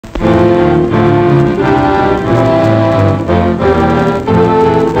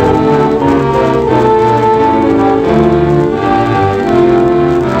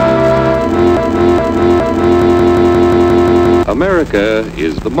America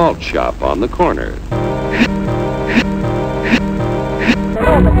is the malt shop on the corner.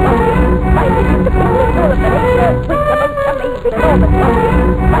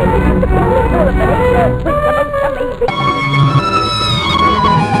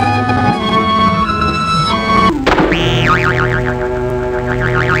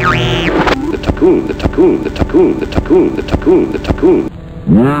 The Tycoon, the Tycoon, the Tycoon, the Tycoon, the Tycoon, the Tycoon.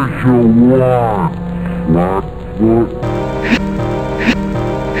 Where's your watch, Flatfoot?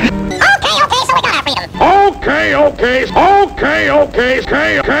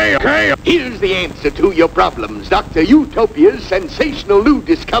 Okay. Here's the answer to your problems. Dr. Utopia's sensational new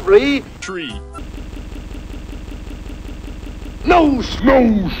discovery. Tree. Nose.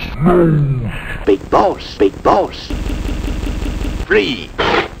 Big boss. Free.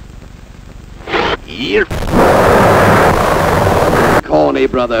 Here. Corny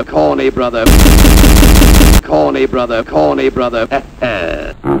brother.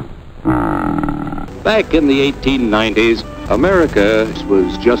 Back in the 1890s, America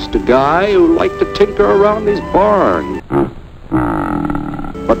was just a guy who liked to tinker around his barn.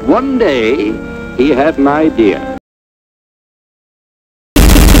 But one day, he had an idea.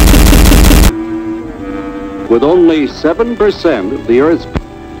 With only 7% of the Earth's... Wait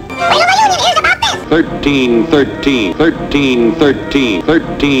till the union hears about this!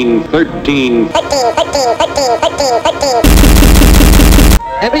 13.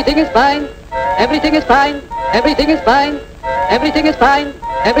 Everything is fine. Everything is fine. Everything is fine. Everything is fine.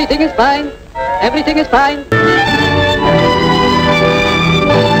 Everything is fine. Everything is fine.